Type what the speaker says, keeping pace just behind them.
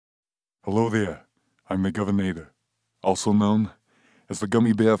Hello there, I'm the Governor, also known as the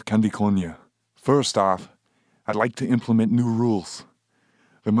Gummy Bear of California. First off, I'd like to implement new rules.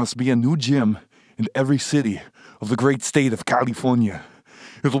 There must be a new gym in every city of the great state of California.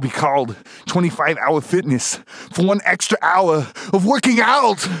 It'll be called 25-Hour Fitness for 1 extra hour of working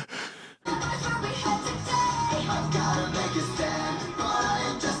out.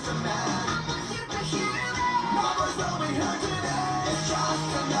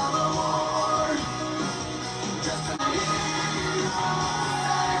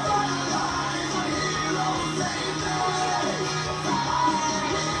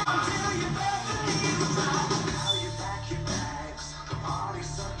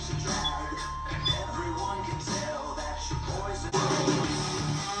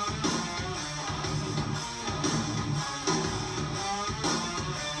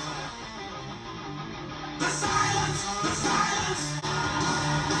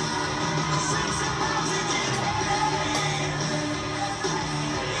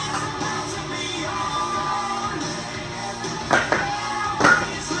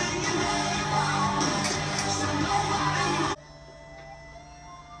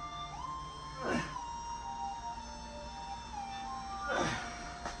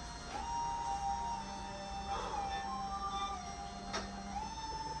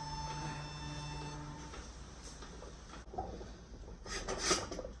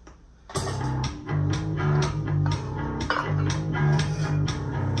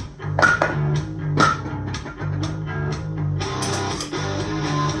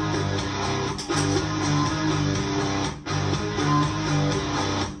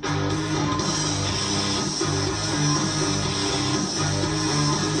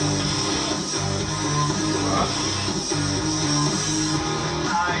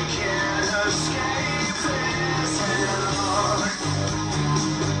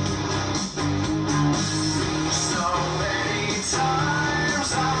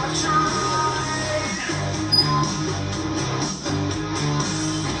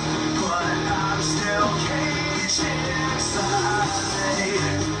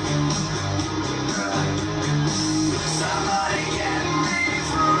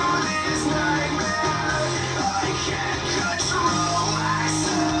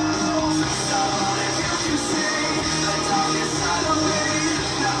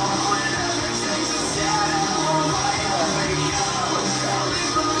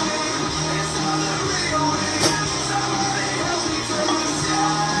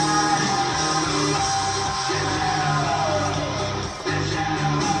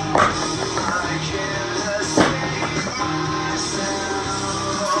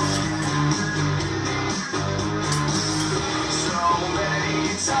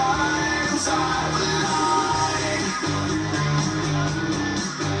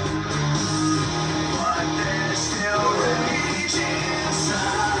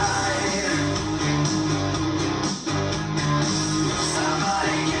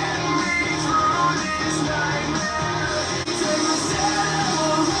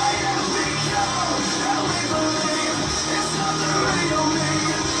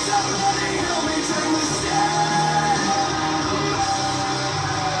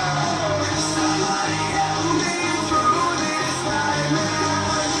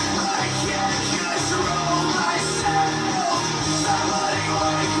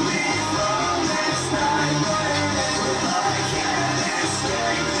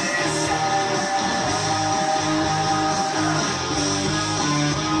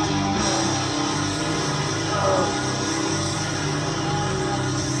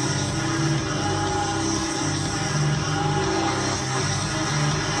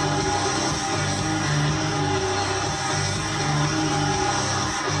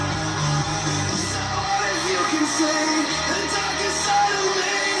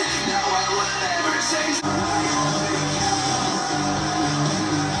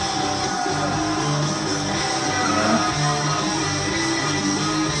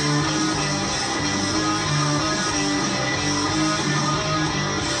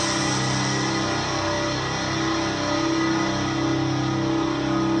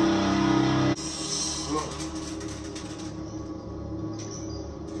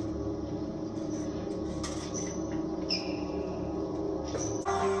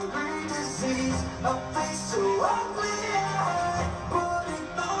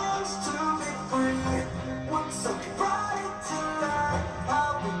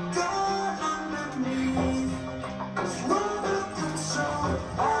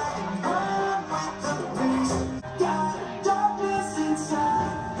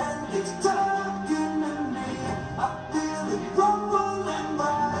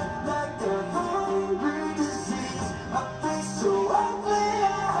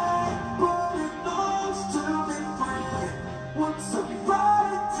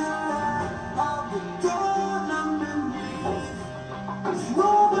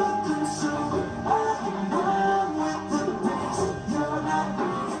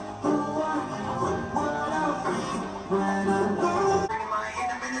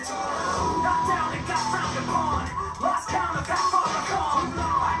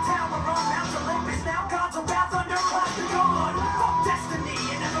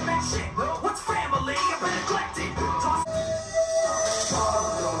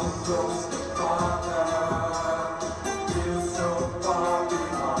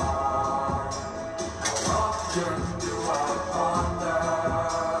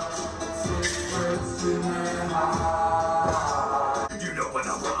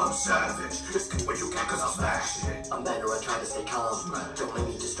 I'm better, I try to stay calm. Don't make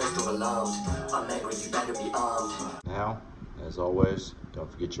me distressed or alarmed. I'm angry, you better be armed. Now, as always, don't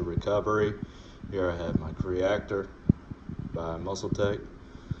forget your recovery. Here I have my Creactor by MuscleTech.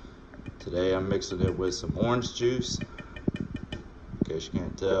 Today I'm mixing it with some orange juice, in case you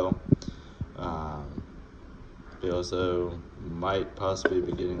can't tell. Feel as though might possibly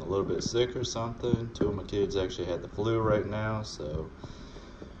be getting a little bit sick or something. 2 of my kids actually had the flu right now, so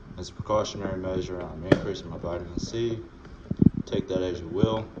as a precautionary measure, I'm increasing my vitamin C. Take that as you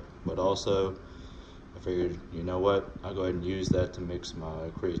will, but also I figured, you know what, I'll go ahead and use that to mix my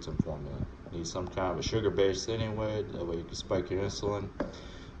creatine formula. Need some kind of a sugar base anyway, that way you can spike your insulin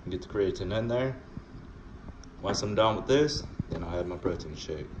and get the creatine in there. Once I'm done with this, then I'll have my protein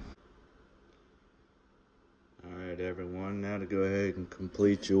shake. Alright everyone, now to go ahead and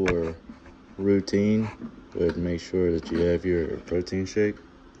complete your routine, go ahead and make sure that you have your protein shake.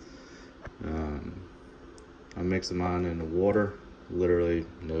 I'm mixing mine in the water, literally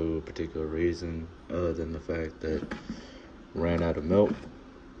no particular reason other than the fact that I ran out of milk.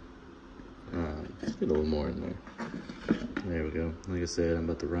 Let's get a little more in there. There we go. Like I said, I'm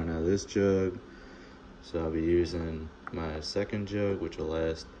about to run out of this jug, so I'll be using my second jug, which will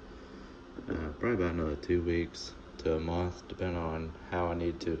last probably about another 2 weeks to a month, depending on how I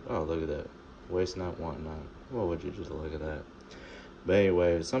need to. Oh, look at that. Waste not, want not. What would you just look at that? But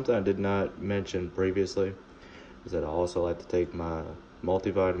anyway, something I did not mention previously is that I also like to take my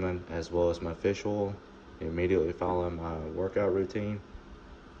multivitamin as well as my fish oil immediately following my workout routine.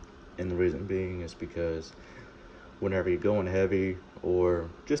 And the reason being is because whenever you're going heavy or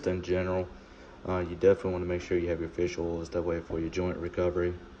just in general, you definitely want to make sure you have your fish oils that way for your joint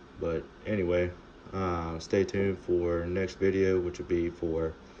recovery. But anyway, stay tuned for next video, which will be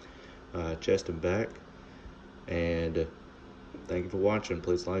for chest and back. And thank you for watching.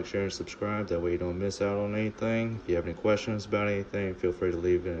 Please like, share, and subscribe. That way you don't miss out on anything. If you have any questions about anything, feel free to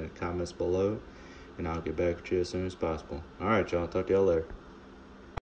leave it in the comments below, and I'll get back to you as soon as possible. All right, y'all. Talk to y'all later.